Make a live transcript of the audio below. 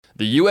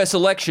The US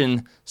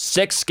election,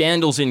 sex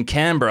scandals in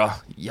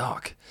Canberra,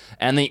 yuck,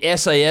 and the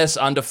SAS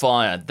under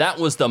fire. That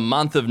was the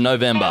month of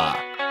November.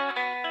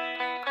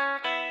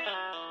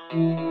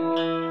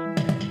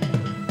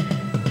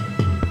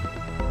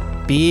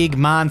 Big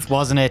month,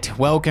 wasn't it?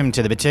 Welcome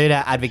to the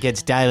Batuta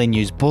Advocates Daily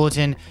News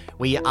Bulletin.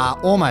 We are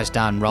almost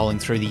done rolling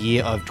through the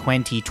year of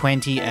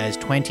 2020 as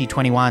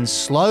 2021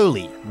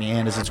 slowly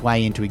meanders its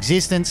way into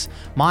existence.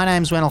 My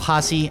name's Wendell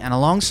Hussey, and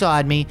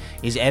alongside me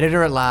is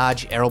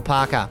Editor-at-Large Errol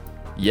Parker.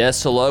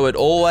 Yes, hello. It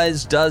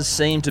always does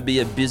seem to be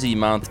a busy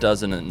month,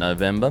 doesn't it,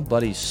 November?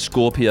 Bloody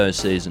Scorpio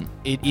season.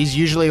 It is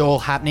usually all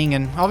happening,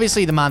 and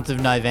obviously the month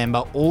of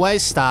November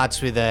always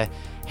starts with a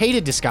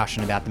heated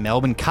discussion about the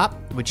Melbourne Cup,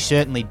 which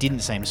certainly didn't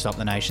seem to stop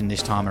the nation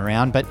this time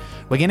around, but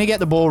we're going to get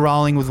the ball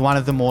rolling with one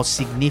of the more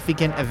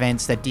significant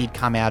events that did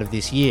come out of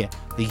this year,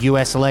 the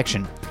US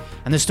election.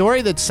 And the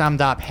story that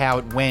summed up how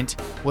it went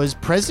was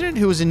president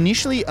who was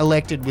initially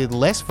elected with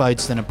less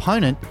votes than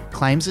opponent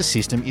claims the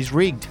system is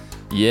rigged.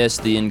 Yes,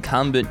 the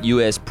incumbent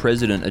US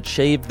president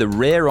achieved the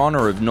rare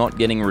honour of not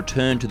getting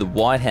returned to the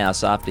White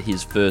House after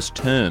his first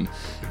term,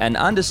 and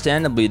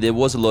understandably there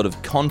was a lot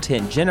of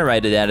content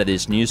generated out of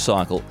this news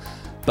cycle.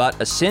 But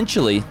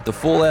essentially, the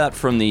fallout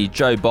from the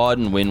Joe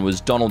Biden win was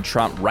Donald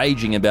Trump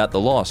raging about the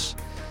loss.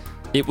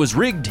 It was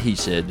rigged, he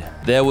said.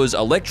 There was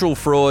electoral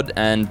fraud,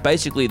 and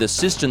basically the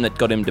system that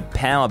got him to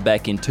power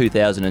back in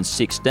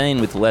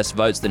 2016 with less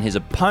votes than his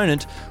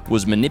opponent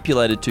was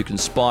manipulated to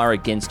conspire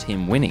against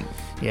him winning.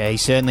 Yeah, he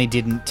certainly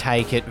didn't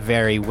take it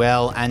very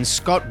well, and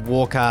Scott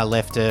Walker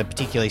left a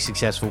particularly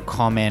successful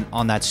comment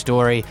on that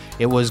story.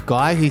 It was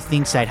guy who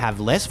thinks they'd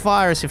have less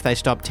virus if they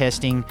stopped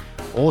testing,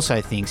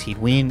 also thinks he'd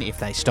win if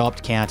they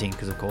stopped counting,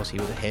 because of course he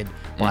was ahead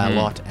by a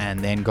lot and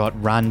then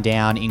got run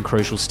down in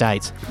crucial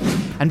states.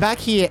 And back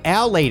here,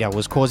 our leader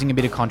was causing a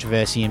bit of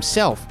controversy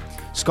himself.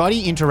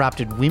 Scotty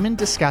interrupted women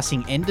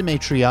discussing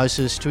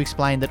endometriosis to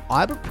explain that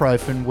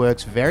ibuprofen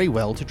works very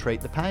well to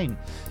treat the pain.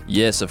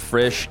 Yes, a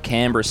fresh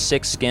Canberra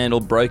sex scandal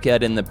broke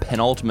out in the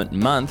penultimate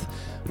month,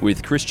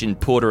 with Christian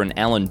Porter and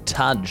Alan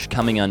Tudge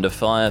coming under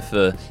fire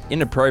for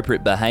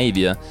inappropriate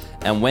behaviour,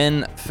 and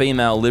when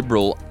female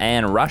Liberal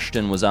Anne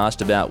Rushton was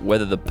asked about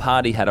whether the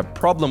party had a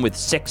problem with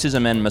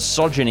sexism and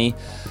misogyny,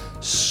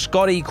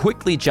 Scotty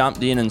quickly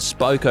jumped in and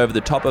spoke over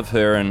the top of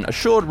her and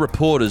assured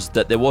reporters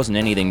that there wasn't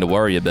anything to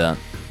worry about.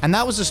 And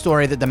that was a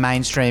story that the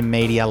mainstream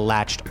media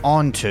latched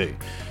onto.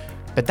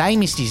 But they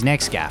missed his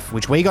next gaffe,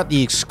 which we got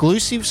the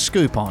exclusive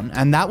scoop on,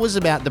 and that was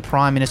about the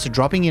Prime Minister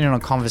dropping in on a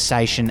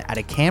conversation at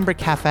a Canberra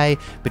cafe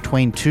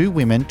between two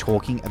women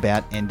talking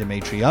about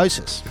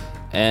endometriosis.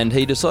 And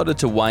he decided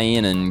to weigh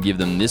in and give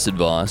them this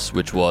advice,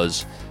 which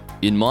was,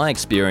 in my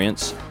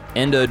experience,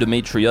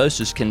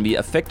 endometriosis can be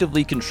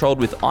effectively controlled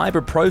with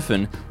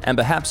ibuprofen and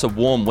perhaps a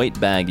warm wheat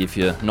bag if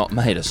you're not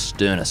made of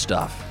sterner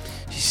stuff.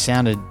 He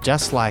sounded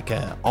just like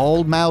an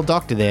old male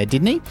doctor there,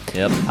 didn't he?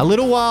 Yep. A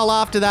little while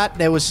after that,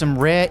 there was some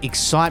rare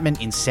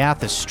excitement in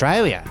South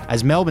Australia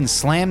as Melbourne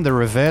slammed the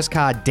reverse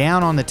card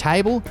down on the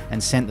table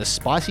and sent the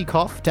spicy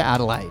cough to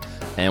Adelaide.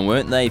 And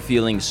weren't they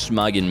feeling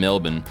smug in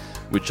Melbourne?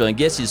 Which I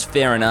guess is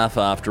fair enough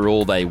after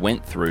all they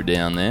went through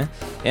down there.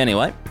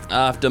 Anyway,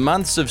 after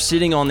months of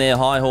sitting on their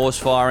high horse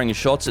firing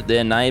shots at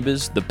their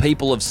neighbours, the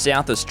people of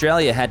South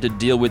Australia had to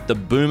deal with the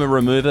boomer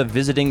remover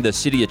visiting the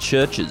city of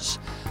churches.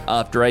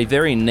 After a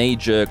very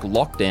knee-jerk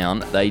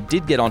lockdown, they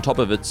did get on top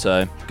of it,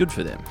 so good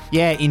for them.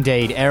 Yeah,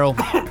 indeed, Errol.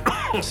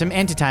 Some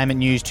entertainment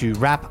news to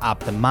wrap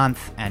up the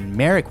month, and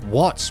Merrick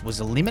Watts was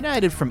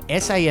eliminated from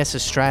SAS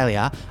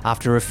Australia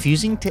after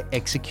refusing to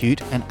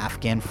execute an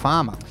Afghan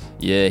farmer.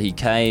 Yeah, he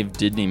caved,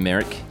 didn't he,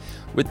 Merrick?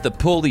 With the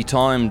poorly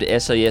timed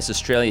SAS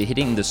Australia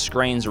hitting the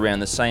screens around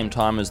the same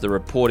time as the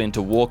report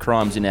into war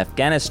crimes in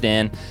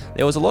Afghanistan,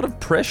 there was a lot of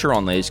pressure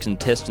on these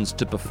contestants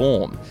to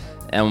perform.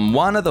 And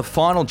one of the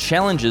final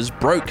challenges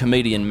broke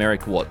comedian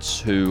Merrick Watts,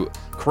 who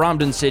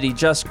crumbed and said he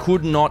just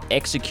could not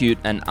execute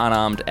an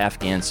unarmed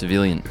Afghan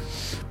civilian.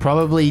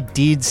 Probably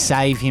did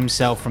save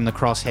himself from the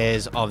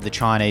crosshairs of the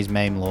Chinese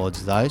meme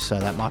lords though, so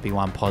that might be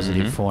one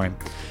positive for him.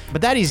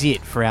 But that is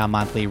it for our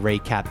monthly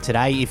recap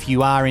today. If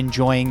you are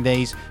enjoying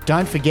these,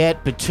 don't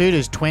forget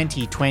Batuta's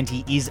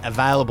 2020 is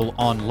available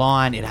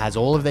online. It has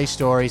all of these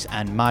stories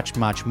and much,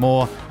 much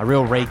more. A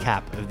real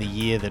recap of the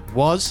year that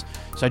was.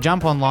 So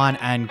jump online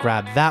and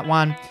grab that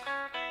one.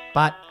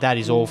 But that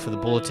is all for the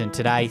bulletin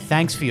today.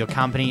 Thanks for your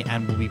company,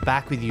 and we'll be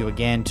back with you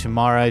again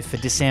tomorrow for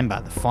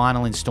December, the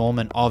final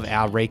instalment of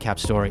our recap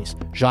stories.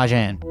 Zhai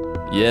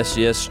Zhan.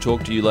 Yes,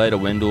 talk to you later,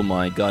 Wendell,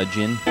 my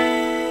gaijin.